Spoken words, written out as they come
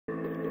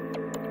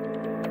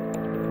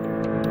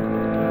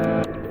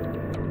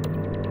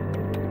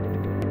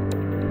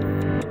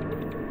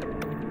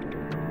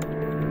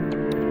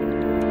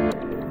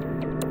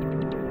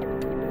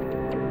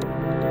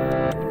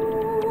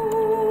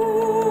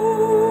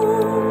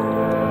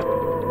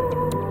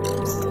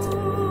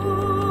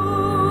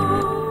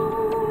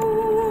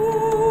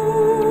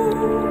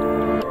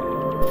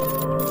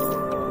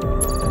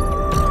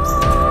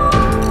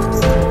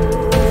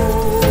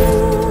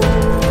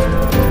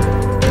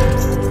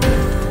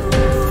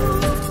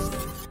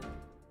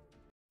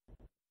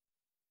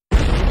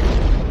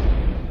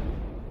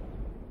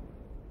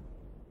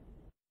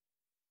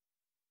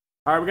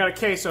All right, we got a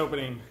case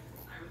opening.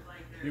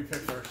 You pick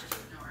first.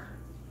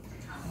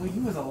 Well,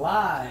 you was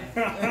alive.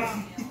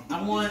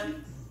 I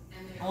want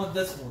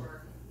this one.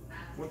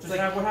 What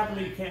happened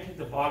to you can't hit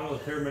the bottom of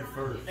the pyramid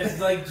first? It's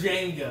like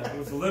Jenga. It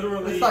was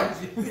literally... It's like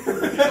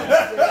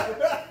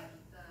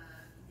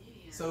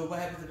So what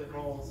happens if it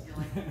falls?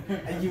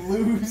 And you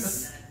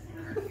lose?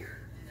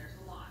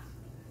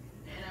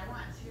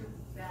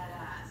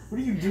 What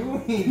are you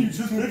doing? You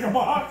just pick a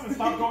box and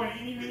stop going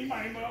eeny, meeny,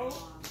 miny, mo.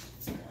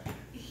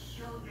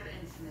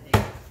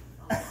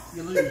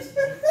 You lose.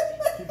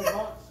 Keep the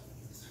box.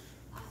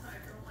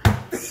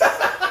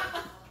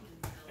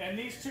 And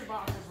these two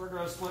boxes we're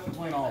going to split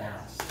between all of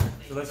us.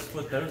 So let's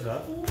split those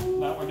up.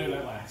 No, we're doing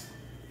that last.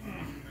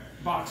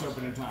 Box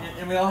opening time.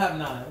 And we all have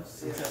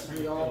knives. Except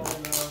we all know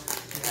he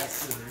has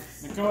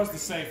scissors. Nicole's the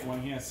safe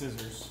one. He has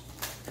scissors.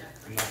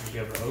 I'm not going to be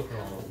able to open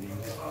all of these.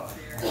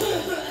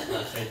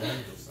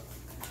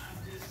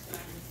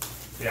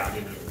 Yeah, I'll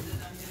give it a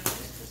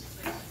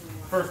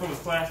First one was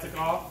plastic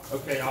off.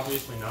 Okay,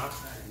 obviously not.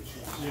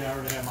 Yeah, I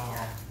already have mine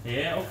on.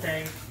 Yeah,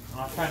 okay.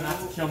 I'll try not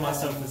to kill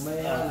myself this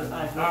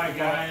Alright,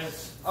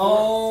 guys.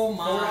 Oh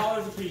my.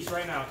 $4 a piece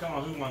right now. Come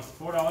on, who wants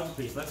 $4 a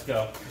piece? Let's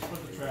go. Let's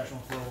put the trash on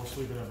the floor. We'll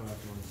sweep it up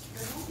afterwards.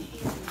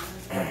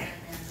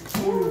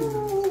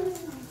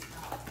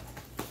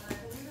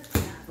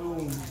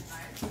 Boom.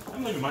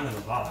 I'm leaving mine in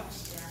the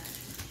box.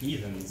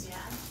 Heathens.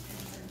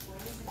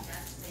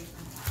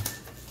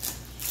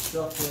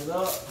 Stuff it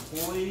up,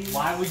 boys.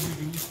 Why would you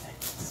do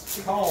things?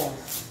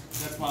 Because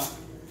that's my...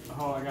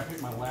 Oh, I got to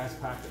pick my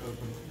last pack to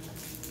open.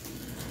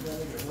 Gotta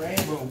make it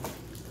random.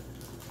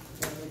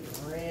 Gotta make it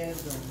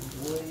random,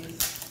 boys.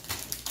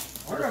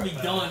 We're gonna be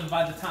done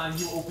by the time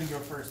you open your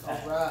first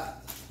pack. Alright.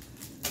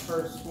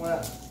 First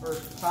one.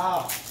 First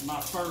pile. My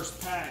first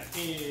pack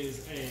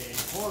is a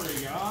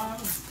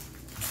Porygon.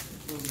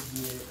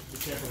 Be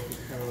careful with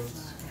the codes.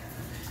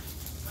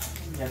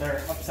 Yeah,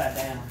 they're upside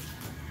down.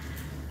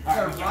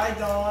 Alright,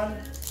 Rhydon.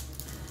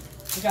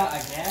 We got a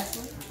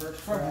Ghastly.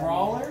 For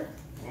Brawler.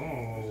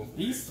 Oh.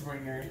 Beast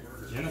Springer.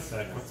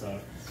 Genesect, what's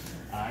up?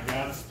 I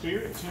got a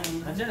Spirit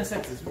Tomb. A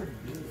Genesect is pretty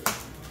good.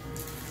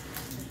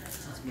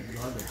 That's good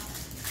garbage.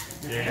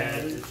 Yeah,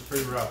 it's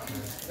pretty rough,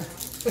 man.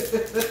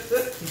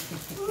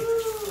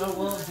 Oh,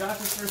 well,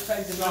 Josh's first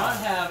pack did not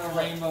have a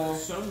rainbow.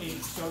 So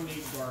neat garbage.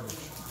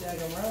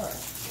 Daggum right.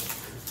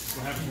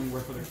 What happens when we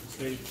work for the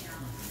state?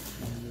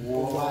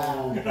 Whoa.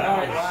 Wow.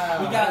 Alright,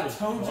 wow. We got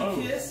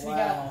Togekiss. Wow. We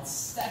got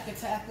Stack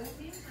Attacker.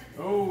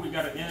 Oh, we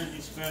got an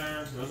energy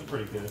spinner. Those are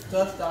pretty good.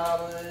 Dust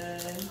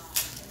Island.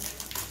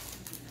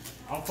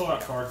 I'll pull out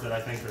cards that I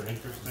think are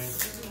interesting.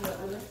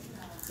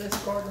 This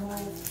card the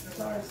whole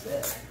entire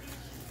set.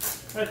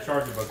 That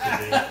charger book could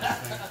be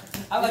interesting.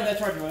 I like that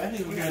charger book. I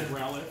think We we're got good.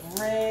 Rowlet. You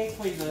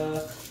Rayquaza.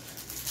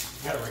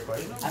 got a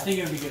Rayquaza? I think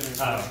it'll be good.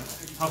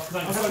 How's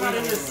not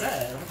in this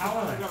set? How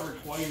long we got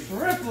Rayquaza?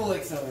 Triple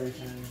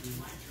acceleration.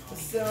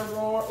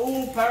 Cinnamon.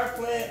 Ooh, Power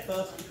Plant.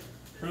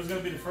 Who's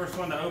going to be the first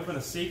one to open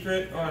a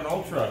secret or an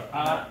ultra?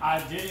 I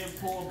did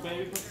pull a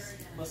baby.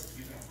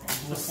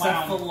 The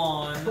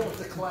Cephalon.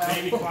 The clown.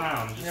 Baby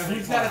clown. Yeah,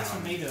 who's got a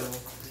tomato?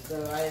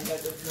 So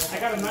I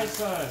got a nice,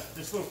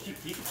 this little cute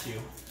Pikachu.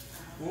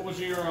 What was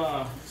your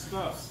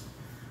stuff?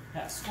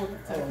 Yeah,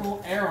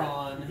 Squirtle,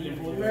 Aeron.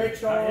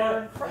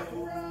 Raychar.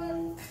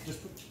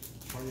 Just put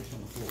Porygon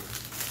on the floor.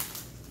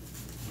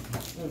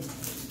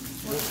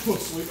 We'll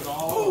sweep it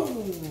all up.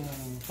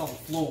 It's on the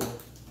floor.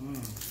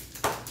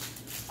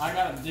 I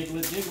got a Diglett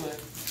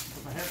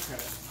with a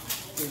haircut.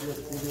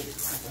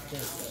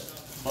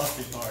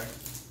 Busted card.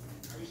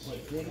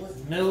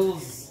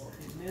 Mills.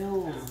 I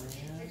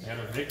got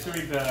a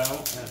Victory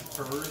Bell and a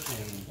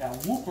Persian.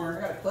 Got Whooper. I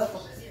got a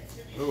Cleffa.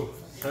 Ooh,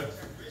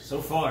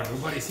 so far,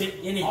 nobody's hit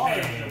anything.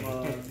 I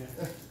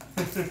got a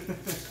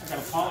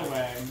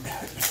Poliwag.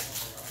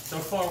 So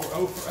far, we're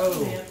 0 for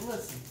 0. Man,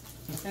 listen.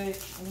 Okay,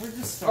 we're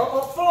just starting.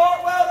 Oh, Fort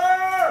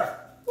Weather!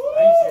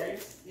 Are you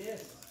serious? Yes.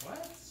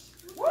 What?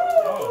 Woo! Oh,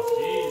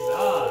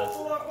 Jesus.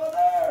 Fort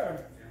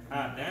Weather!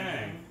 Ah,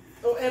 dang.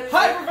 Oh, and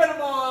Hyper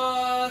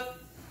Venomoth!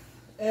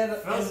 And a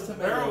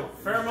tomato.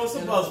 Pheromosa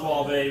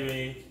Buzzwall,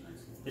 baby.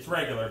 It's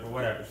regular, but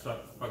whatever.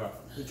 Fuck off.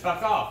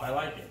 Fuck off. I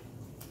like it.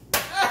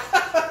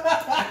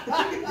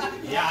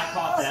 Yeah, I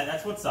caught that.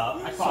 That's what's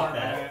up. I caught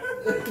that.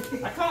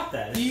 I caught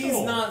that. It's He's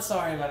cool. not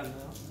sorry about it,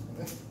 though.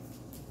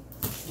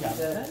 Yeah.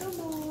 Yeah,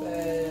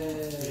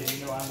 you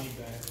know I need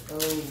that.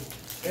 Oh,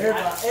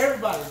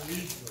 everybody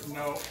needs it.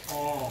 No.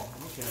 Oh,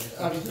 okay.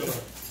 I'm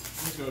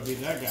just gonna be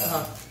that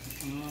guy.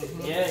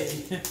 Yeah.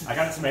 I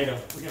got a tomato.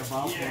 We got a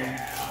bomb.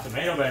 Yeah.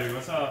 Tomato baby,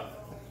 what's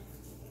up?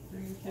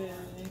 Okay.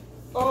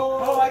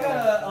 Oh, I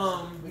got a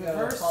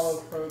reverse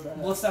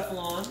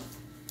Blacephalon.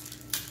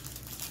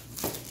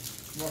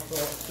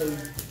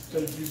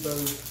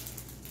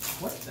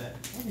 What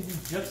did you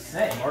just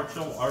say?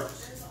 Martial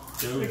Arts.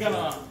 We got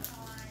a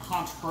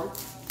Honchcroak.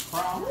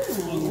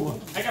 Ooh.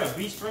 I got a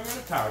Beast Springer and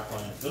a Power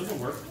Plant. Those will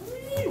work.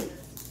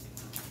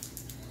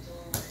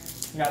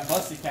 We got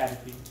Busty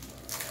Caterpie.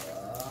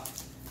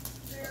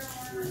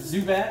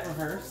 Zubat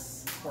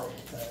reverse.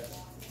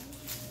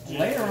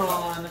 Later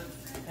on,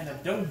 and a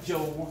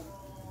dojo.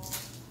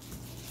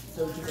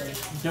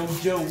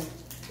 Dojo.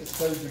 It's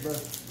Dojo, bro.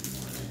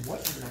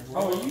 What in the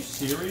Oh, world? are you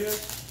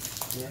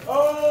serious? Yeah.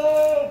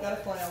 Oh, got a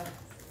clown.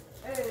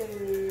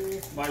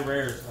 Hey. My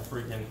rare's a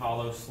freaking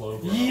hollow slow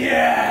bro.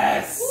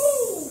 Yes!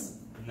 Woo!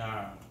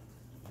 Nah.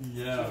 On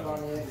No. the What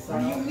do you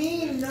exile.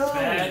 mean, no?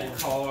 Bad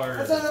card.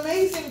 That's an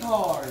amazing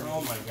card.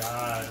 Oh my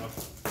god.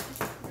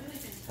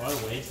 What a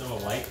waste of a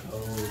light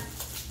code.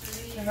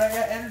 And I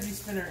got Energy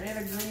Spinner and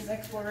a Green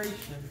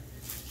Exploration.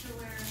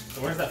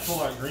 So where's that full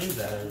art greens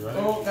at, everybody?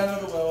 Oh, got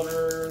another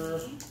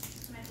welder.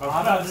 I was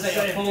I'm about to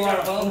say a full you got art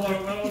a full welder.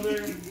 art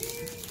welder.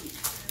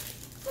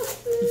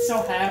 He's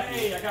so happy.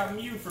 Hey, I got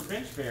Mew for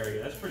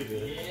Benchberry. That's pretty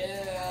good.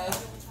 Yeah.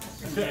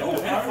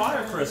 Oh, and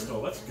Fire Crystal.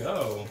 Let's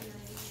go.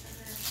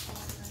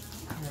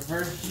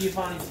 Reverse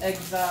Giovanni's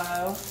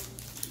Exile. Surprise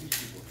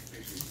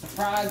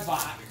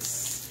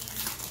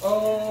box.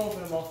 Oh,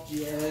 open them off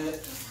Jet.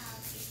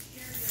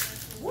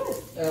 Woo!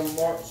 And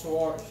Mark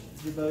Schwartz,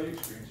 Debut.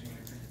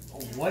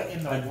 What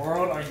in the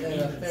world are you And a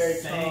even Fairy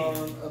saying?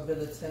 Con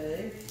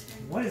Ability.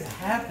 What is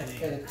happening?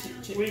 And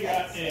a Chip We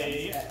got X,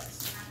 a- X,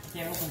 X.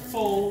 Can't open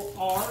full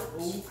art,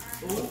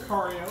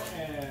 Lucario,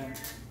 and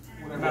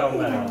whatever.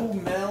 Metal. Ooh,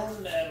 Metal.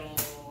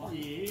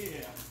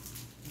 Yeah.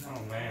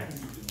 Oh man.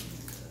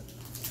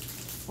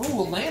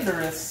 Ooh,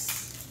 Landorus.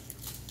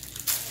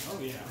 Oh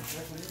yeah,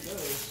 definitely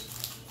does.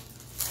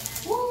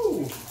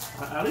 Woo!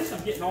 At least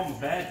I'm getting all my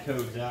bad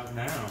codes out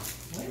now.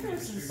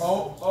 Landorus is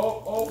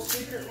Oh,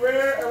 secret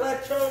rare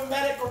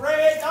electromagnetic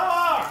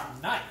radar!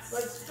 nice.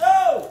 Let's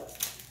go!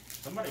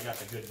 Somebody got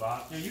the good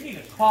box. Dude, you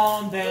need to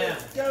calm down.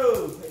 Let's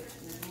go!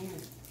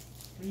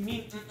 What do you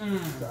mean?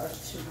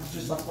 Gosh,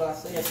 just like what I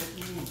said.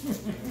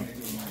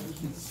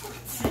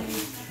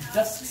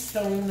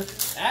 Duskstone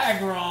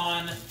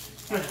Aggron.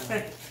 I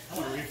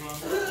want a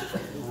refund.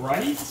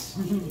 Right?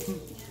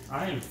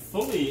 I am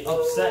fully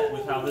upset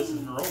with how this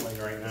is rolling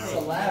right It's a now.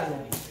 ladder.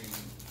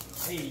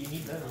 Hey, you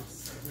need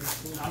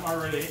those. I'm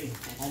already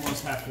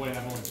almost halfway and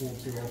I've only pulled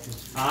 2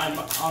 ultras. I'm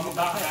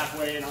about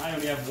halfway and I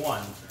only have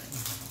one.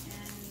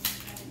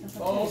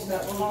 Oh,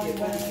 snap. What we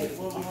get?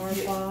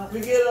 Marspot.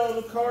 We get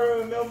a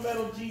Lucario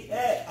Metal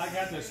GX. I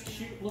got this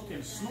cute looking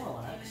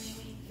Snorlax.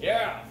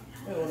 Yeah.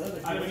 Oh,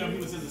 another I didn't know he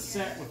good. was in the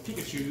set with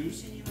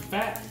Pikachus,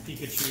 fat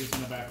Pikachus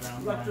in the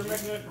background.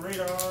 Electromagnetic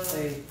radar.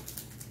 Hey,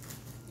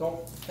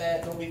 don't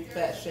be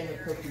fat shaming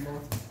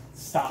Pokemon.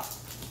 Stop.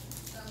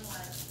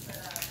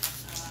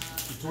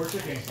 The torture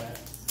game fat.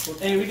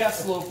 Hey, we got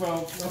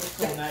Slowpoke. Let's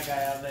throw that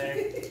guy out there.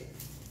 You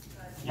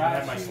can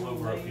have my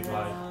Slowbro if you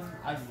like.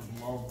 I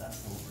would love that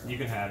Slowbro. You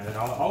can have it.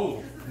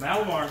 Oh,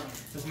 Malamar.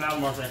 This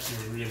Malamar's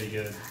actually really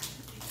good.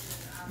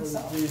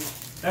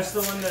 That's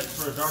the one that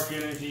for Dark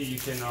Energy you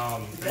can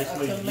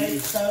basically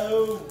use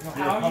your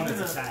How are you opponent's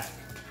gonna- attack.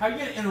 How are you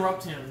gonna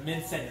interrupt him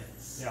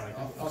mid-sentence? Yeah, like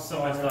I'm it's so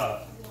sorry. messed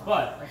up.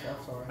 But I'm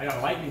sorry. I got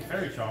a Lightning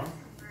Fairy Charm.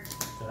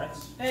 So that's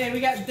Hey, we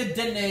got the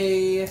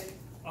Dene.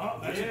 Oh,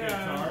 that's a good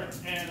card.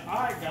 And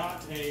I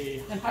got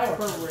a And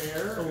hyper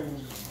rare.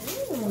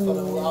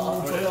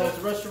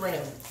 Rush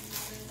around.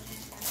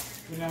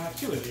 We now have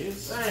 2 of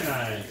these. very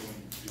nice.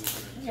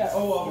 We got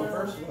Oh, a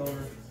reverse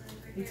welder.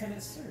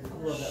 Lieutenant Surge. I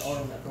love that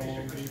arm that go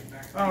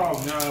on. Oh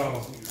no.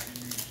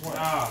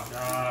 Oh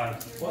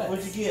god.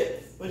 What'd you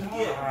get? What'd you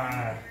get?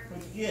 Ah,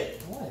 What'd you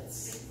get? What?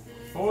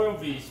 foil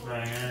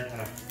Beastbringer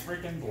and a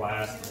freaking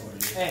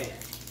Blastoise. Hey.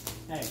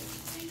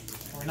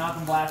 We're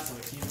knocking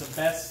Blastoise. He's the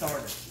best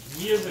starter.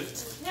 He is a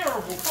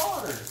terrible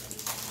card.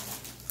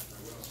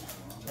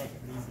 Hey,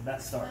 he's the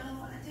best starter.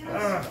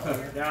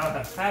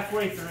 God,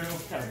 halfway through.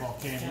 Got a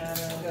Volcanic. Got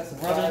some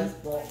Rubbin. size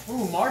ball.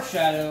 Ooh,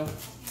 Marshadow.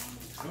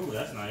 Ooh,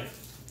 that's nice.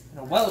 And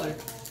a Welder.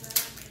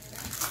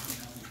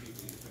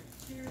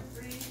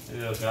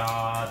 Oh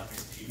god.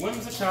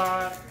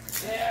 Whimsicott.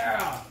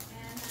 Yeah.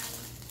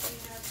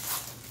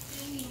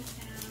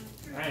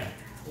 Man.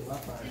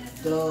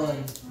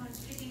 Done.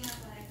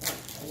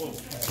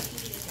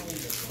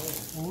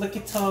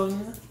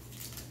 Lickitung.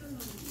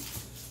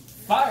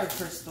 Fire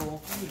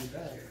Crystal.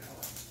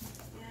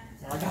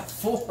 I got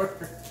 4.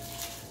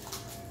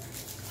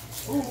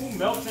 Ooh,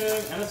 Melton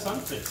and a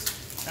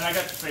Sunfist. And I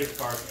got the face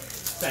card.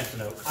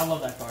 Sentinel. I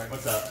love that card.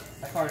 What's up?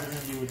 That card is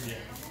gonna be legit.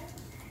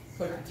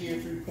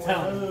 Pokegear 3.0,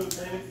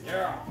 Tell baby.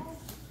 Yeah.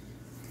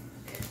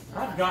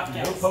 I've got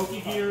no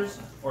Pokegears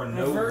or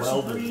no Reverse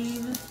Welders.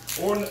 Green.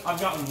 Or I've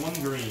gotten 1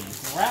 green.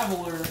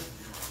 Graveler.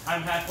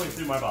 I'm halfway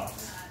through my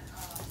box.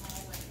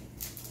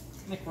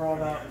 I think we're all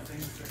about the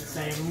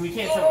same. We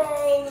can't tell.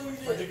 Oh, let me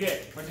What'd you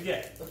get? What'd you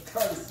get? The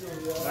card is still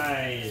real.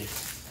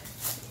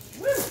 Nice.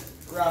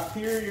 Woo!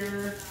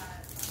 Rhyperior.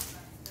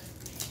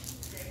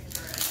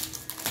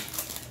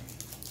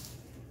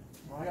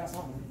 Well, I got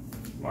something.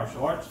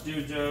 Martial Arts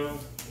Dojo.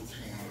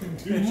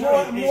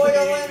 Moy,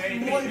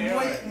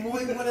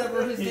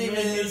 whatever his He name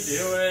made me is.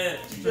 do it.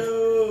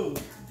 Joe.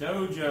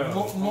 Dojo.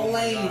 Oh my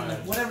Mullane.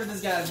 God. Whatever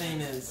this guy's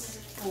name is.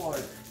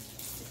 Lord.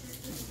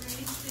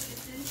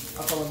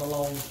 I call him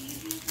Malone.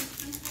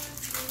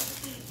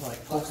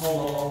 Like, Home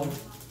Alone.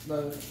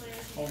 No.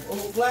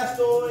 Oh,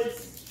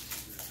 Blastoise.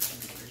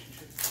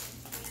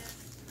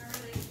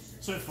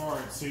 So far,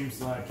 it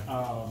seems like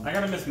I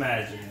got a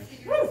mismatch.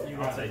 you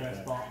I'll got the take best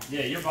that. box.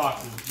 Yeah, your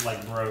box is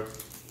like broke.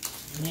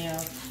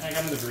 Yeah. I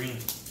got him the green.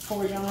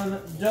 Porygon,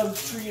 Doug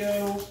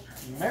Trio,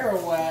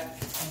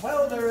 Marowak,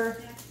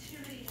 Welder,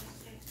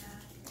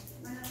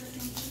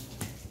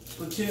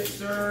 Lieutenant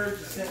Surge,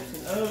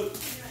 Samson Oak.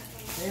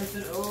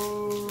 Samson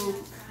Oak.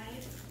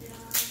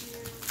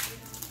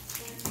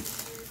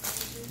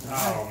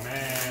 Oh My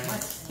man.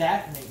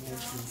 stack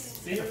maintenance is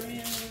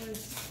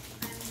Serious?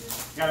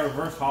 Got a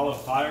reverse hollow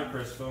fire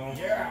crystal.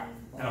 Yeah.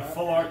 And a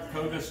full art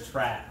Koga's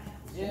trap.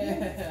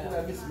 Yeah. Ooh,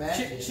 I miss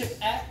matches. Chip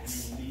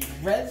X,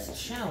 Red's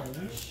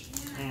Challenge.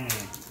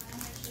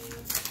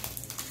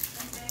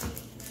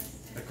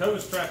 The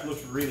Koga's trap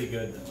looks really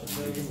good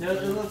though.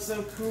 It looks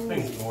so cool.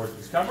 Thing's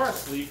gorgeous. Can I borrow a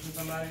sleeve from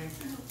somebody?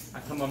 I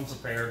come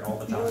unprepared all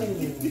the time. What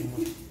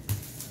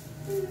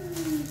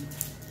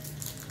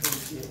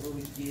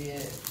we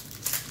get?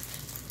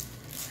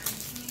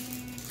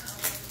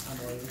 I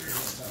know everything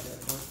about that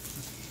one.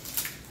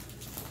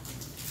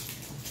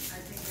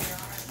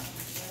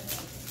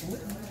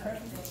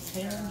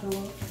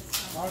 Tangela,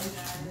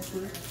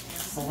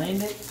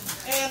 Salandit,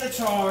 and a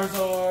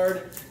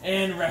Charizard,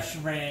 and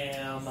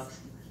Reshiram.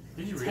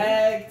 Did you read it?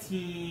 Tag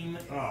Team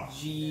Oh,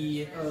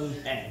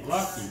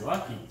 GX.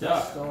 lucky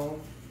duck.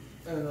 Stone.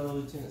 And another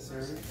Lieutenant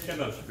Surge. Get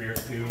another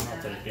Spirit Tune,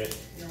 I'll take it.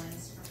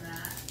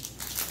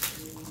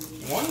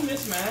 One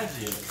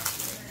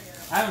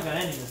mismatch. I haven't got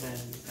any of this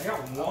end. I got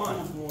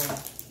one.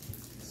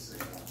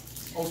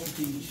 Ultra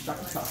T,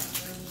 Shaka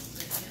Shakataka.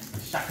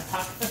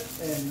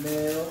 and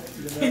Mail.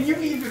 Can you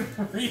even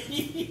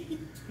read?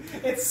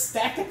 It's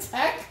Stack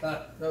Attack?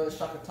 No, it's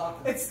Shaka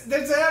Taka.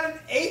 There's not an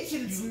H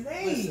in its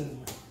name.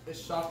 Listen, it's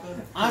Shaka.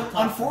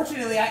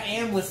 Unfortunately, I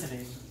am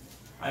listening.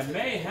 I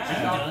may Are you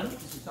have. done?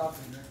 She's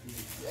talking.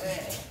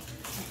 Yeah.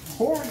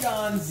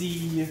 Porygon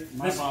Z.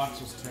 My box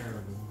was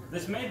terrible.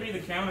 This may be the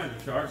counter to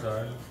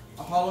Charizard.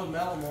 A Hollow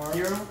Malamar.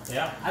 Hero?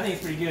 Yeah. I think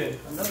it's pretty good.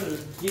 Another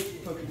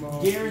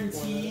Pokemon.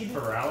 Guaranteed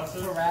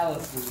Paralysis.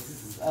 paralysis.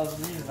 I was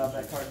reading about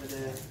that card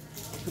today.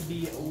 Could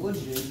be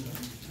legit.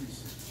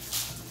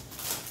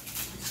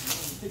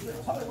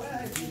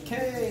 Poliwag, DK.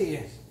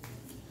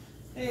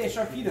 Hey,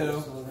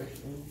 Sharpedo.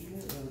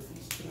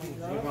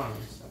 Come on,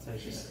 I'll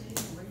take it.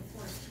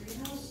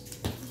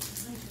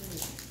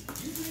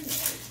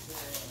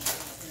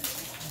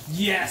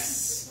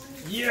 Yes!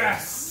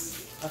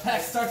 Yes!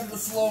 Attack starts with a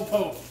slow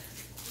poke.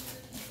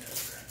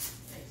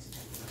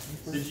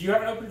 Did you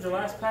haven't opened your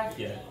last pack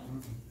yet?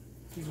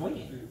 He's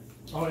waiting.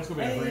 Oh, it's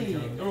gonna be a Hey, green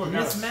code. Oh, I got a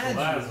Miss Magic.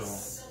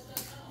 Slazzle.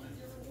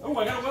 Oh,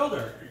 I got a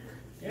welder.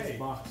 This Yay.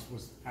 box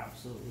was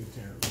absolutely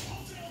terrible.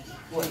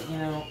 Well, you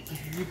know,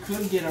 you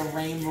could get a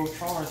Rainbow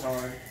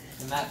Charizard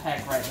in that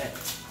pack right there.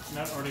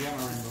 Nope, already got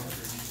my rainbow.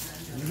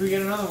 You could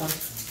get another one.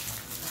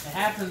 It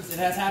happens. It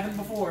has happened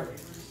before.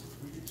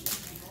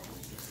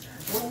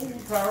 Ooh,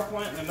 power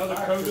plant and another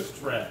Koga's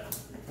trap.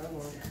 Come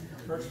on.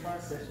 First fire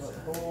crystal.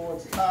 Oh,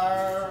 it's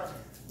tire.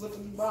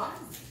 Flipping box.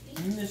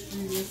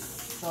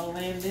 Mysterious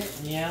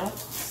Salandit, Meow,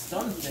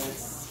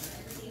 Stunfisk,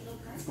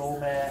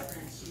 Golbat,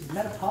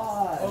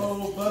 Metapod.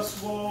 Oh,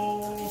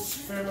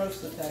 Buswolf.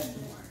 Pheromone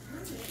attacking.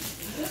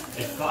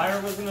 If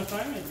fire wasn't a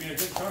thing, it'd be a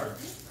good card.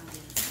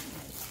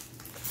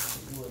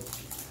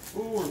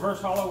 Ooh,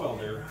 reverse hollow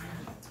welder.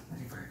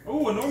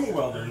 Ooh, a normal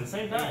welder in the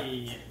same pack.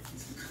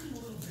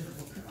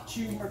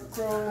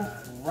 Chumacro,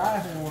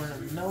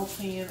 Rhyhorn,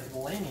 Meltan,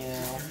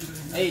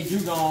 Lanyao. Hey,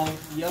 Dugong,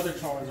 the other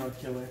Charizard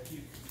killer.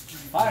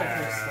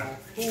 Fire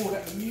Crystal. Ooh,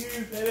 got the Mew,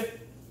 baby.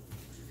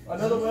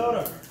 Another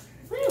welder.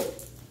 Whew.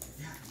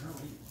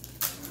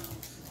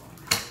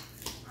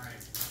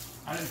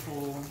 I didn't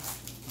pull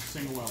a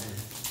single welder.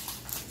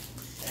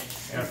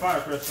 And a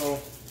fire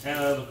crystal. And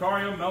a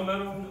Lucario,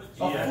 Melmetal.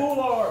 A full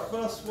art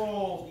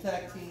Buswolf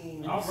tag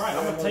team. Alright,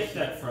 I'm gonna take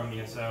that from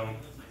you, so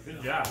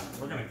good job.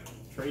 We're gonna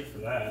trade for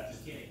that.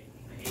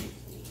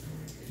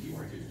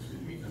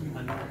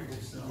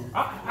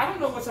 I don't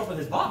know what's up with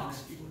his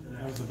box.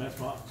 That was the best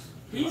box.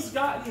 He's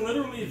gotten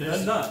literally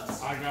the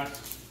nuts. I got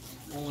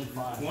only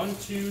 5. 1,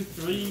 2,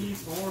 3,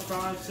 4,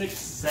 5, 6,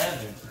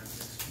 7.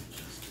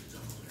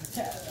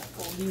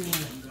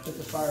 Put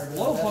the fire down.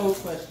 Low That's poke.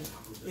 the question.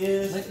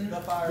 Is the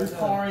fire done?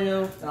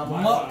 Lucario, And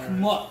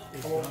I'm Muck.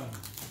 It's Oh. done.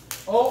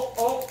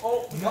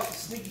 Oh, we got the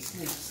sneaky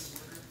sneaks.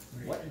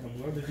 What in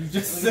the world did you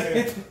just Look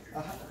say? here.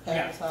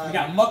 We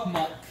got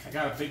Muck. I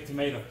got a big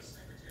tomato.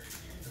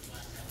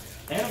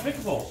 And a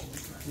pickleball.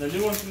 The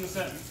new one from the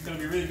set is going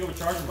to be really good with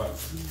charging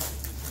bugs.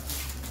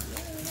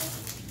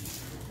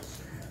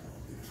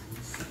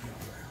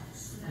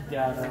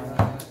 Got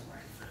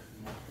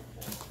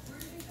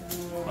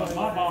But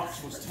my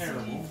box was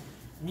terrible.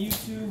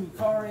 Mewtwo,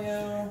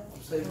 Lucario.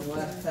 I'm saving the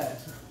last pack.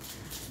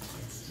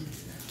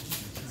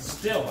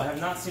 Still, I have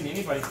not seen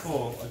anybody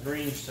pull a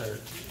green shirt.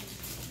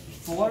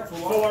 Full art.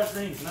 Full art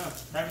greens, no.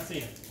 Haven't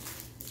seen it.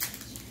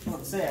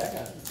 Let's say I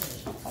got a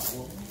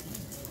couple of them.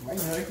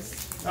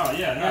 Regulars. Oh,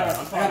 yeah, no. I got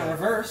I'm a talking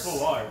reverse.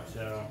 full art,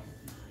 so.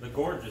 The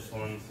gorgeous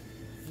ones.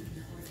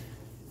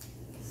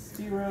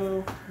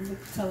 Zero.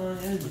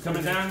 We're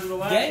coming down to the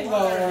last Game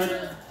one.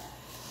 Guard.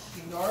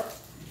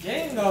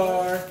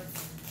 Gengar.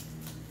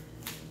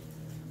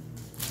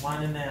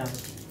 Winding down.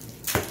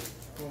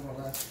 Oh, my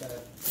last pack.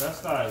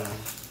 Best item.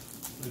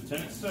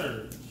 Lieutenant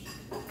Surge.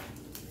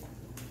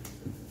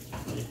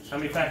 How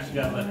many packs you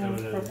got left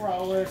over there? Purple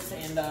Rowlers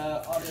and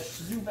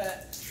Oddish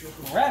Zubat.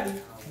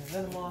 Rabbit.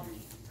 Venomoth.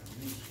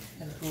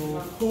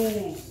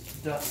 Cool.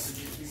 Dust.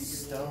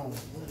 Stone.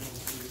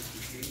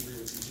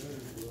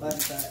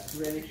 Last pack.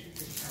 Ready?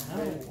 No,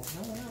 not ready.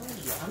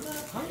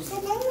 I'm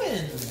still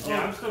going.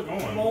 Yeah, I'm still going.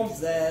 Come on,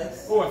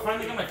 Zaz. Oh, I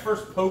finally got my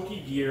first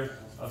Poké Gear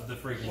of the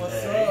freaking What's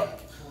day. up?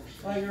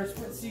 Tiger,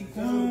 Squitsy,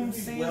 Goom,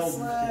 Sand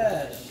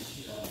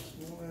Slash.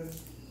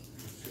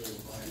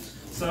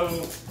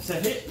 So, to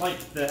hit like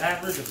the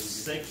average of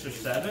 6 or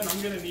 7,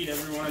 I'm going to need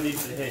every one of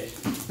these to hit.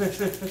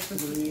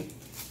 3.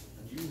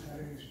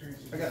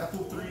 I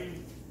pulled 3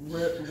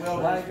 welders.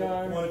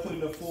 Zygarde. One including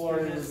the 4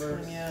 in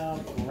reverse.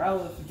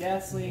 Rowlet,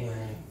 Ghastly,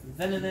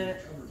 Venonat,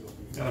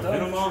 Got a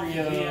Venomoth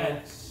Trio.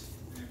 GX.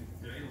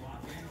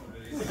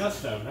 Ooh, Dust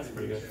Stone, that's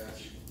pretty good.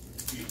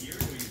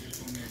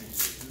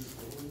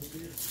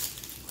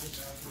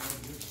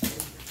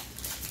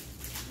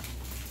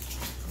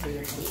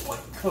 What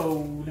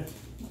code?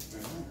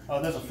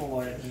 Oh, there's a full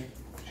art in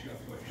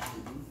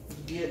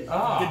here.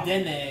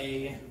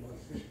 Dedenne.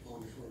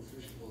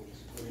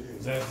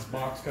 Zed's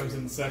box comes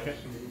in second.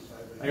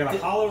 I got a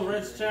Hollow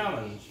Reds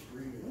Challenge.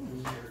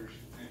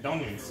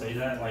 Don't even say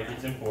that like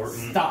it's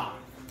important. Stop.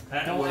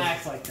 That Don't was-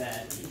 act like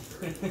that.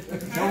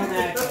 Don't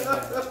act like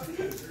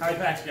that. How many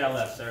packs you got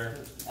left, sir?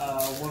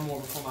 One more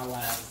before my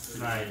last.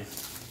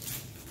 Nice.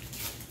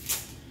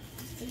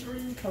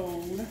 Green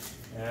code.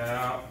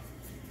 Yeah.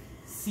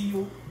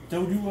 Seal.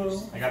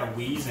 Doduo. I got a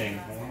Weezing.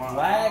 Oh my.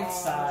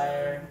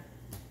 Blagsire.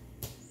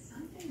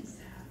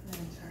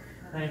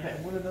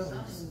 What are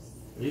those?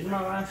 These are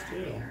my last 2.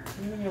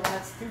 What are your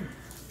last 2?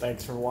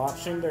 Thanks for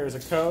watching. There's a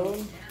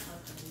code.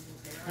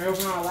 Are you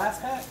opening our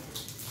last pack?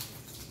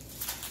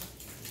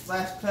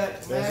 Last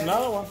pack. There's Max.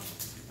 another one.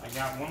 I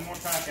got one more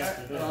pack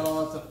after this.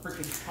 Oh, it's a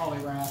freaking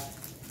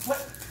Poliwrath.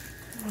 What?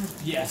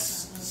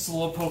 Yes.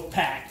 Slowpoke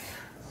pack.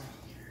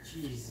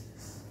 Jesus.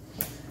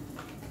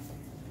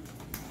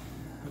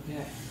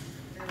 Okay.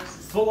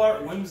 Full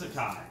art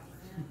Whimsicott.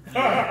 Give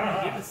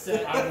a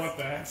set. I want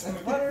that.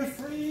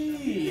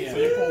 Butterfree. So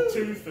you pulled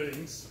 2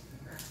 things.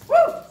 Woo!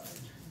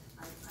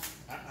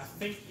 I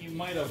think you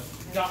might have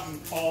gotten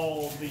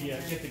all the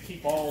get to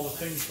keep all the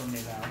things from me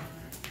now.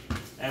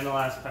 And the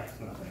last pack's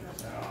nothing.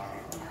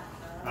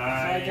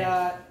 I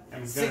got I'm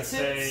gonna 6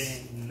 say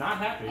hits. not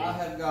happy. I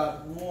have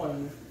got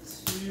 1,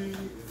 2,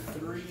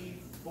 3,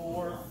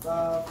 4,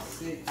 5,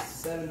 6,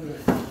 7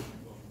 hits.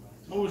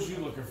 What was you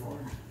looking for?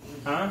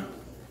 Huh?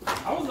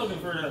 I was looking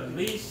for at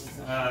least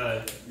full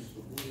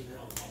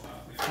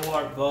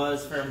art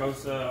Buzz,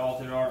 Pheromosa,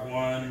 alternate art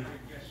 1.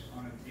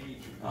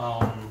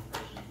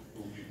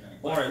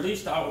 Or at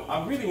least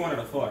I really wanted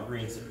a full art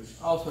green suit.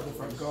 I was looking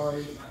for a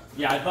Guardian.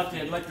 Yeah, I'd like to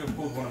have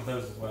pulled one of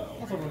those as well.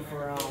 I was looking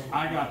for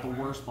I got the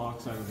worst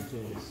box out of the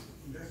case.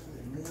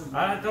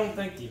 I don't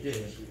think you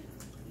did.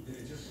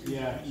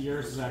 Yeah,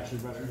 yours is actually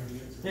better.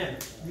 yeah.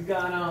 You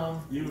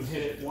got You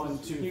hit it 1,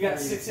 2, You got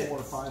 3, 6 4,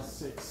 hits. 5,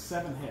 6,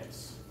 7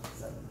 hits.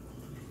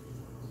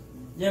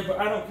 Yeah, but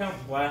I don't count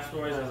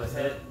Blastoise as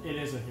a hit. It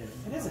is a hit.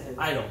 It is a hit.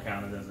 I don't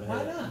count it as a Why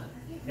hit. not?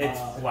 It's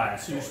So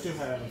you Blastoise. still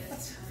have.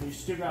 You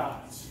still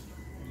got.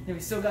 Yeah, we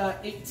still got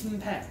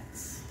 18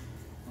 packs.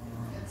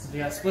 So we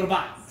gotta split a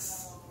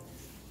box.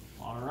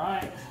 All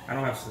right. I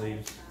don't have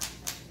sleeves.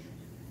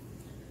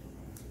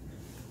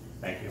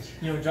 Thank you.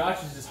 You know,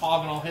 Josh is just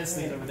hogging all his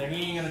sleeves over there.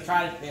 He ain't gonna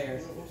try it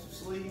there. Some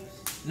sleeves.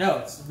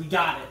 No, we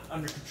got it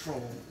under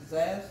control.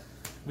 Zaz.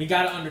 We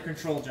got it under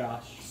control,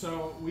 Josh.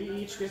 So we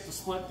each get to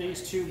split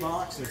these 2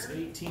 boxes,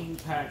 18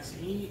 packs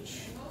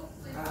each.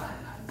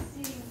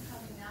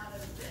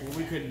 What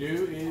we could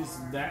do is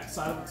that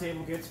side of the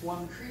table gets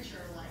 1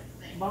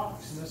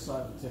 box, and this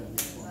side of the table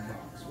gets 1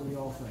 box. What do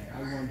y'all think?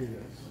 How you want to do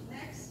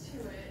this?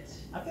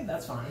 I think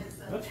that's fine.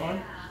 That's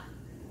fine.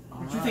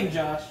 What you think,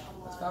 Josh?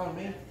 That's fine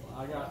with me.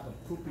 I got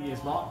the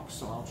poopiest box,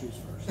 so I'll choose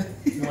first.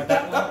 You want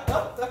that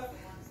one?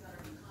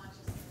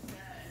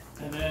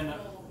 And then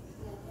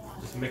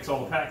Just mix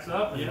all the packs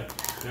up and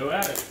go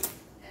at it.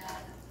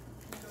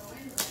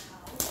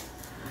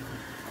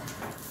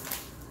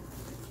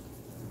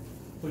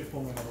 please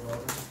pull me another roller.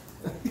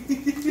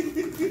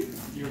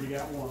 You already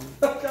got 1.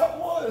 I got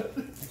 1.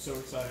 I'm so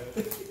excited.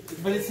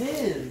 But it's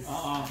his. We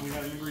got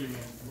an ingredient.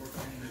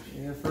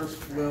 Yeah, first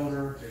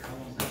welder.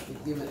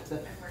 Give it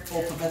the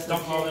ultimate.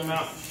 Dump all them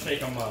out, shake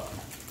them up.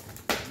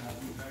 I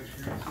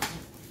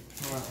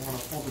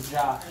want to pull the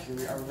Josh.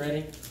 Are we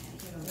ready?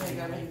 Yeah, you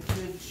gotta make a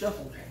good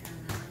shuffle.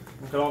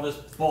 Look at all this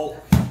bulk.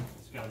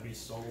 It's gotta be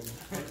sold.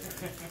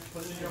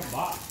 Put it in your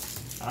box.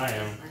 I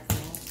am.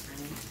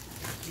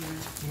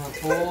 I'm going to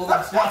pull the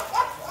Josh.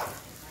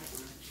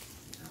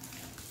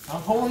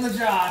 I'm pulling the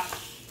Josh.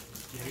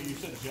 Yeah, you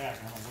said Jack.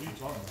 I don't know. What are you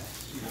talking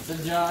about? The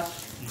Josh.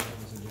 You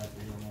definitely said Jack.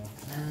 You don't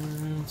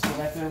know. Still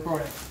back to the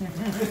recording.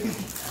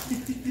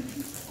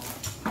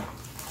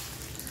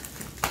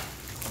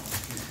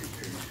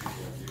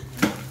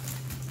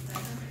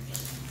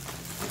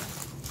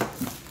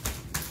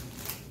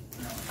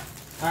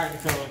 Alright,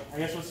 Nicola. I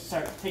guess we'll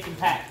start taking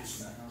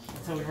packs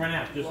until we run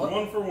out. Just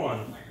one for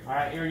one.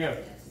 Alright, here we go.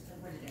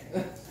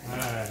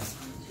 Alright.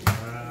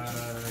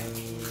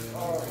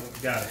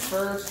 Got it.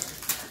 First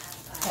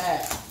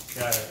pack.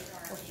 Got it.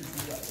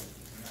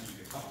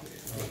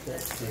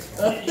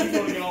 You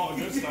go get all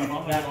the good stuff. I'm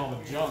gonna get all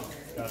the junk.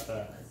 Got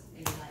that.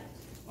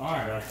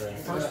 Alright. Got that.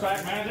 First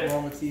pack magic.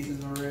 Aromatisse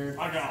is a rare.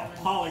 I got a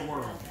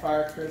Poliwhirl.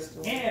 Fire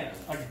crystal. And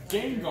a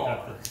Gengar.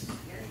 Got this.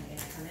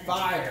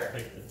 Fire.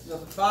 Take this. The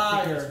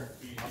fire.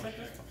 I'll take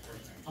this.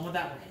 I want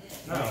that one.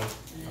 No.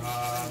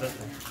 This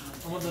one.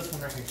 I want this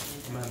one right here.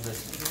 I'm gonna have this.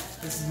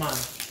 This is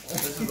mine.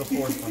 This is the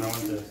fourth one. I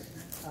want this.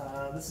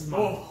 This is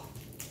mine.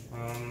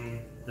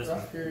 This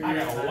one. I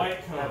got a white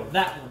coat.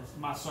 That one.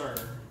 My sir.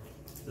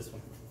 This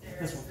one.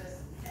 This one.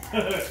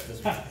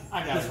 This one.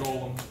 I got a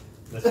Golem.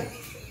 This one.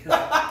 I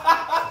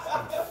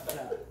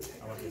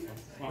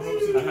want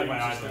this one. I had my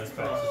eyes on this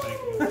pack, so thank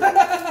you.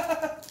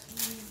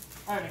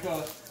 Alright,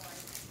 Nicola.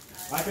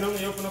 I can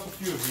only open up a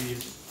few of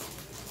these.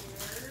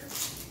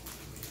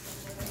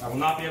 I will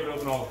not be able to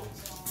open all of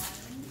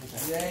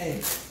these.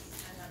 Dang.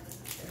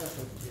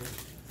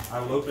 I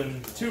will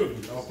open two of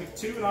these. I will pick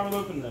two and I will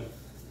open them.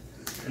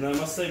 And I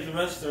must save the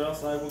rest or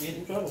else I will get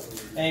in trouble.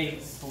 A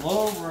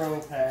slow row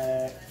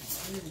pack.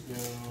 Here we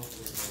go.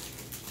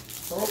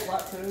 Oh,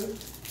 black two.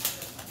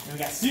 And we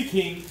got Sea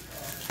King.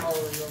 Oh,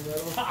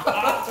 metal.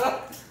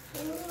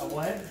 A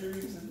what?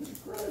 Dreams and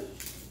crush.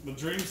 The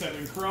dreams have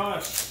been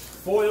crushed.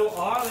 Foil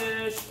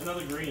Oddish.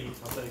 Another green.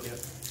 I'll take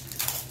it.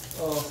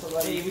 Oh,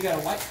 somebody. Hey, we got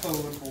a white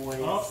code, boys.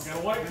 Oh, we got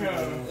a white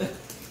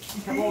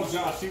coat. Come on,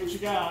 Josh. See what you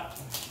got.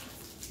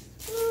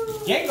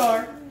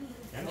 Gengar.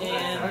 I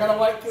And got a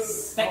white coat.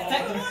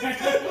 Spectac.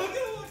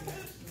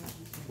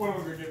 What are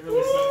we gonna get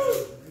really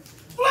sad?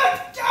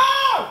 Let's go!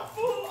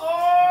 Full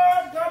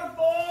art! Got a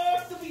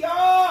box to be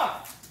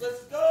off!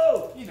 Let's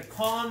go! You need to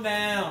calm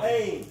down.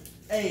 Hey,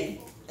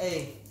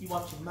 you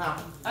watch your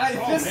mouth. I Oh,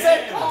 just man.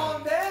 said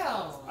calm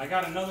down. I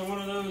got another one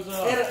of those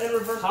And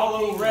reverse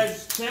Hollow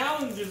Reds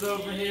challenges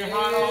over here,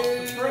 hot off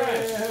the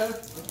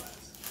press.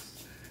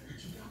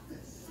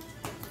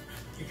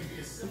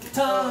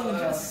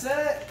 Tongue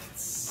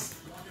sets.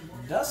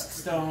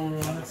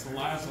 Duskstone. That's the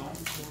last one.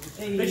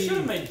 Hey. They should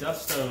have made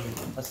Duststone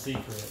a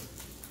secret.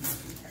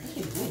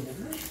 They did,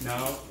 didn't they?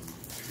 No.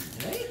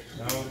 Hey?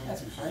 No.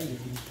 That's crazy.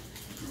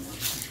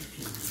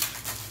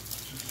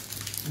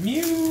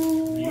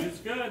 Mew. Mew's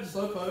good.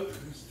 Slowpoke.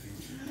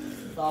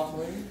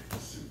 Goblin.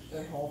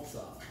 And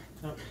Hulksaw.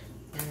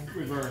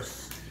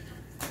 Reverse.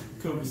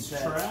 Cody's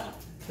Set. trap.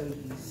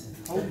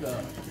 Togies. Hold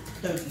up.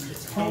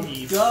 Togies.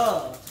 Cody.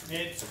 Duh.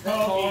 It's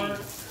That card.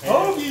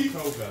 Cody.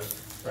 Koga.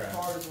 That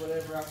card is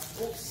whatever I.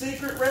 Oh,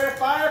 secret rare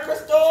fire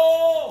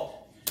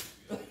crystal!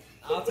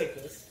 I'll take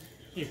this.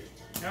 Here.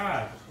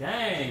 God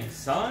dang,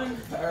 son.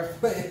 Power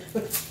plant.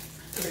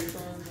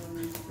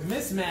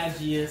 Miss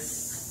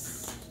Magius.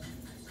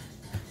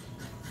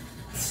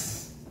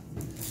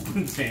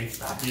 Dang,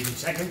 stop even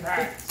checking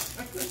packs.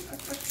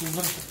 She's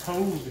looking for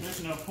code.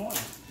 There's no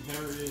point.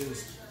 There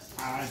is.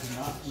 I do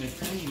not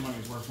make any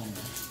money's worth on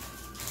this.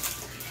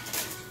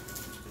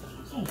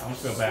 Don't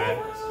feel bad.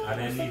 I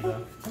didn't need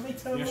them. How many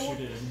total? Yes, you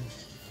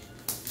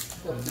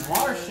did.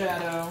 Water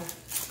Shadow.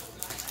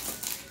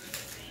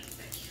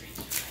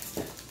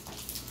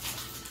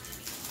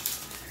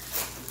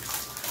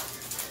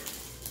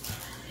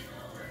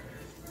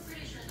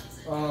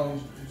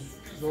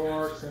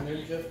 Zoroark and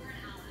Ninja.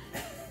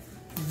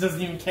 He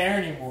doesn't even care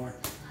anymore.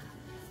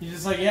 He's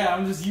just like, yeah,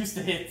 I'm just used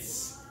to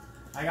hits.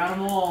 I got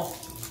them all.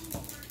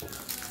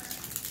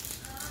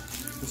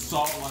 The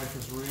salt life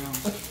is real.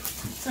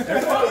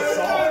 Everybody's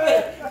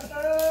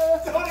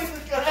soft. Don't even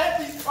have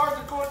these cards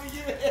according to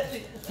you,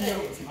 Eddie.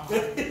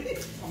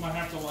 I'm gonna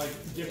have to like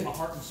give my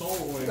heart and soul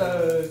away.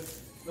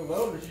 The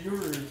world is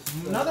yours.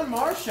 Another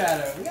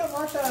Marshadow. We got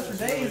Marshadows for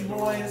days,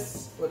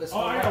 boys.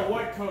 Oh, I got a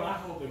white coat. I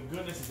hope to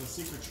goodness it's a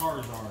secret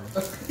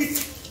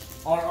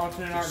Charizard. Our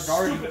alternate art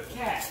guardian. Stupid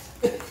cat.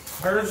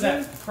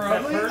 Persian?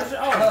 Probably?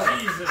 Oh,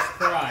 Jesus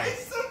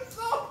Christ.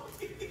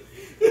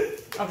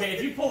 Okay,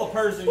 if you pull a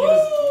Persian, you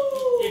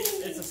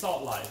just, it's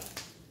Assault Life.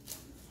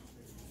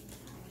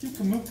 2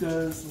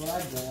 Kamukas, what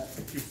I got.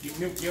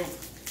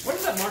 What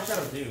does that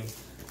Marshadow do?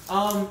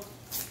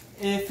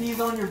 If he's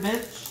on your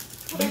bench,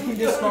 you can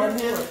discard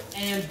him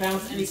and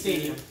bounce any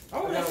stadium.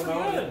 Oh, that's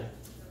pretty good.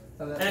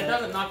 And it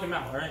doesn't knock him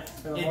out, right?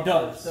 It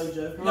does.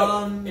 Sojo.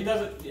 No, it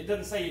doesn't. It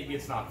doesn't say it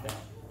gets knocked out.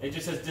 It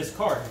just says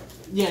discard.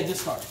 Yeah,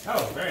 discard.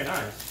 Oh, very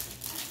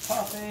nice.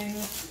 Popping.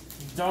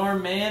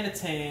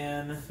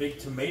 Darmanitan. Big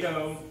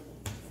tomato.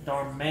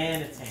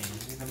 Darmanitan.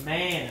 He's a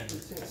man.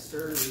 It's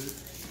stirred.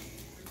 It's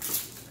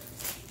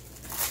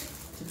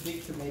a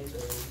big tomato.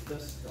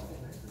 Dust on.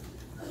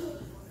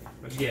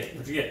 What'd you get?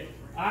 What'd you get?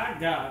 I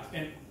got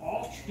an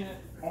alternate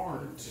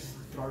art.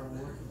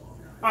 Gardevoir.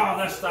 Oh,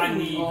 that's I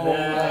need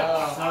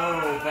that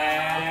so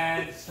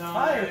bad.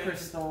 Fire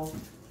Crystal.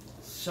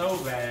 So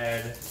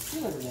bad. Look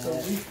at So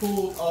that. we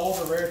pulled all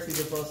the rarities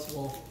of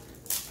Buswell.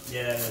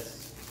 Yes.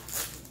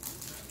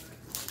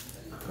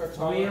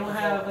 We don't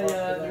have a.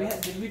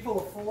 Did we pull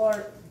a full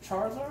art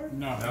Charizard?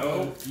 No.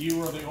 No. You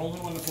were the only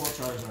one to pull a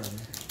Charizard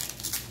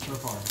so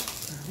far.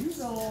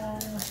 He's on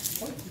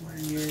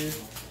 20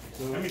 years.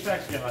 How many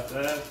packs you got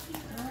left?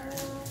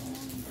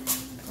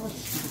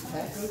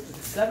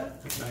 Seven?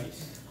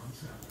 Nice.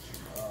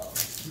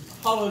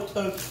 Hollow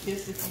Toast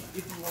Kiss if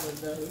you want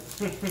to know.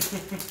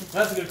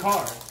 That's a good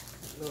card.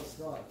 No, it's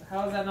not.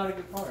 How is that not a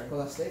good card?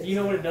 Well, I stated. Do you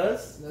know what it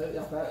does?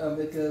 No,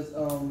 because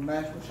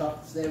Magical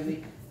Shock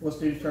 70 was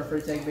to turn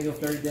free take big of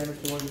 30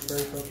 damage to one of your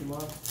fairy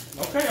Pokemon.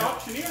 Okay,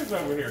 auctioneers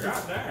over here.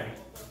 God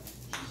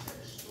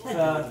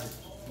dang.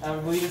 I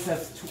believe it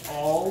says to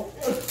all.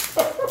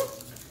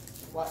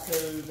 Black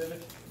Code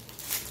Vivid.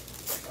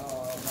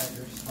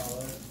 Manger's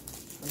Hollow.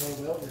 I know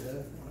Welder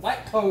though.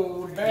 White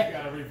code, You back.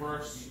 gotta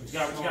reverse. What you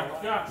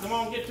got. Come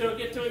on, get to it.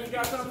 You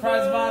got something.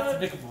 Surprise good?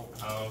 box, Bickable.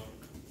 Oh.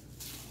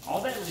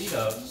 All that lead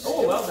up.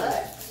 Oh, Welder.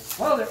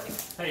 Welder.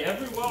 Hey,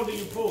 every welder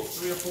you pull is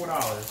 $3 or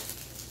 $4.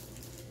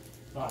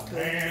 Oh,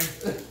 man.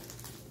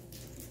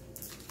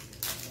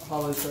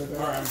 Hollow Code.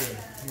 Alright, I'm good.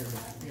 Here's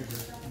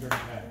your dirty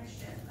pack.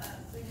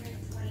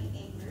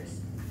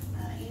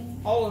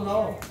 All in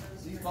all,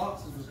 these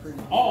boxes were pretty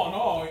good. Oh,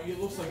 no. It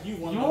looks like you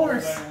won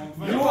Yours. the whole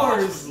thing.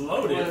 Yours is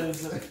loaded.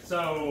 Was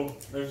So,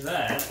 there's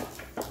that.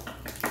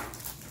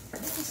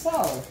 That's a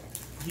solid.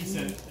 He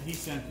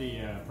sent the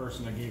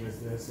person that gave us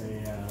this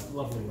a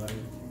lovely letter.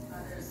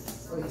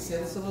 Oh, you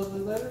said it's a lovely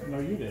letter? No,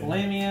 you did.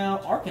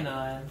 Flamio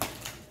Arcanine.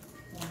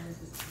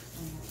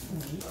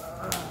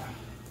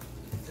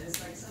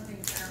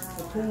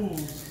 The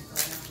pools.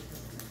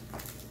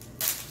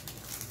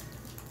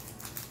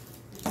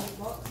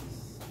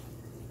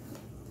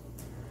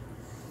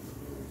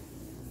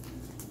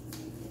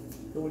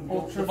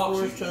 Ultra box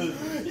you Force. chose.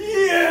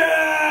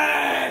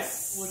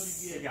 Yes! What'd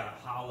you get? You got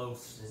a hollow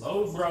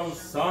Slowbro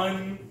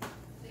Sun.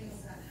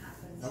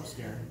 That was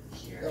scary.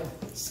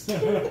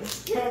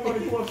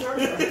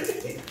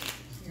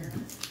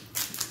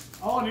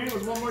 All I needed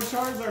was one more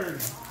Charizard.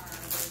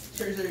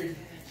 Charizard.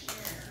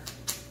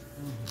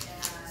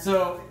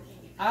 So,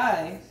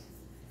 I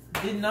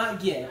did not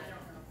get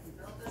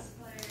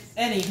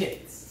any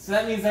hits. So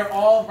that means they're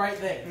all right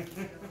there.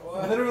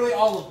 Literally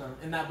all of them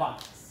in that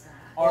box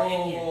are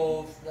in here.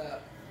 Oh,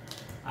 snap.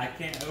 I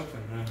can't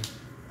open them.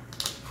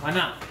 Why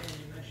not?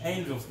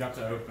 Angel's got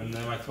to open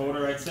them. I told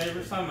her I'd save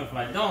her some. If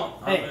I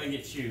don't, Hey. I'm gonna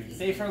get chewed.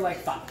 Save for like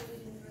 5.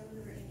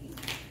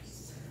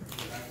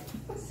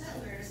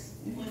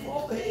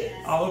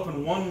 I'll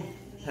open one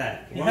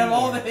pack. You One have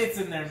all more. the hits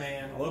in there,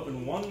 man. I'll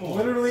open one more.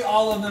 Literally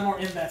all of them are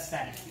in that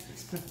stack.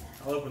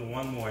 I'll open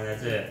one more.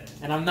 That's it.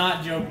 And I'm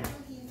not joking.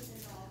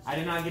 I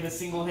did not get a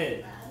single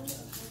hit.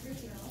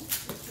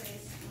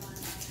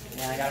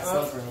 Yeah, I got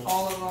Silver.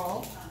 All in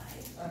all,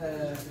 I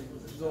have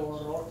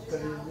Zoroark,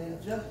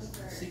 Ninja,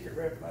 Secret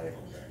Rare Player.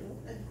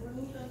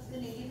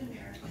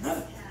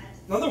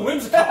 Another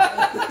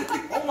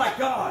Whimsicott! Oh my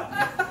god!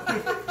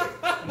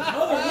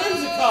 Another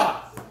Whimsicott!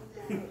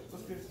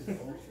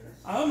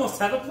 I almost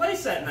have a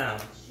playset now.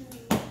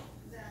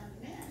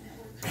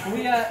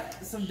 We got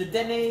some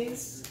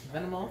Dedenes,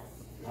 Venomoth,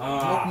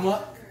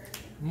 Ah,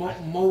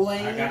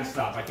 Molang, I gotta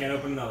stop. I can't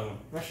open another one.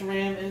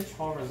 Reshiram, and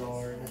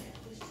Charizard.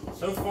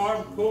 So far,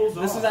 the pool's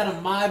This off. is out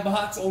of my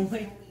box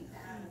only.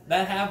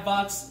 That half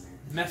box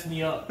messed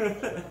me up.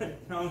 I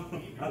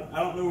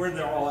don't know where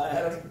they're all Out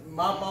at. of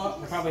my box,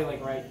 They're probably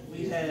like right.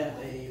 we have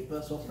a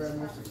Bustle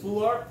Pheromosa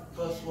Full Art,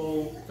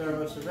 Bustle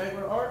Pheromosa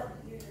Regular Art,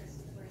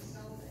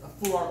 a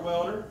Full Art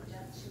Welder,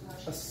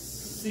 a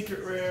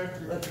Secret Rare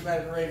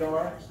Electromagnetic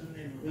Radar.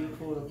 We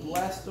pulled a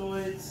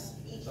Blastoids,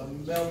 a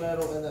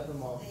Melmetal, and that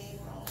Venomoth.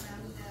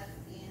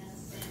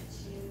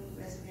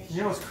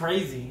 You know what's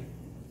crazy?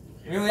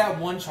 We only got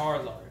one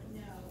Charizard.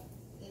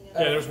 Yeah,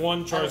 there's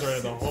one Charizard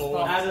in the whole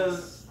Well, box. out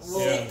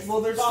of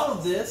well, there's still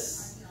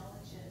this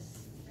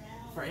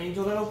for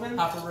Angel to open.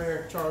 Hyper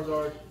Rare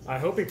Charizard. I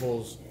hope he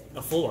pulls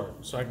a full art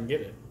so I can get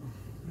it.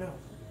 No.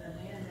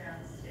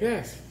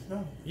 Yes.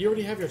 No. You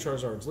already have your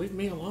Charizards. Leave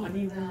me alone. I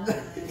mean,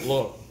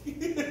 Look.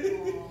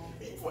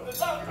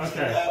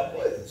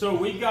 Okay. So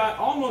we got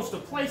almost a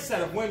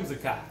playset of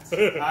Whimsicotts.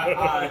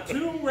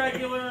 2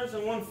 regulars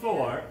and 1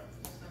 full art.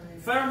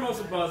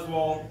 Pheromosa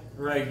Buzzwole,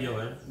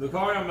 regular.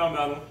 Lucario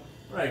Melmetal,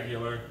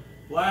 regular.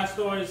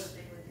 Blastoise,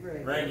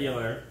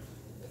 regular.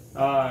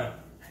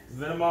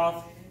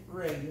 Venomoth,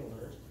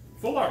 Regular.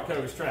 full art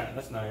code is trapped.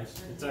 That's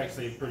nice. It's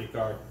actually a pretty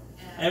card.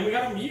 And we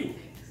got a Mew.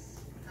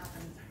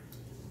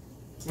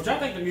 Which I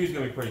think the Mew's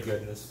going to be pretty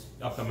good in this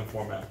upcoming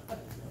format.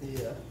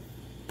 Yeah.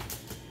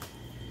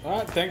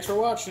 Alright, thanks for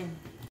watching.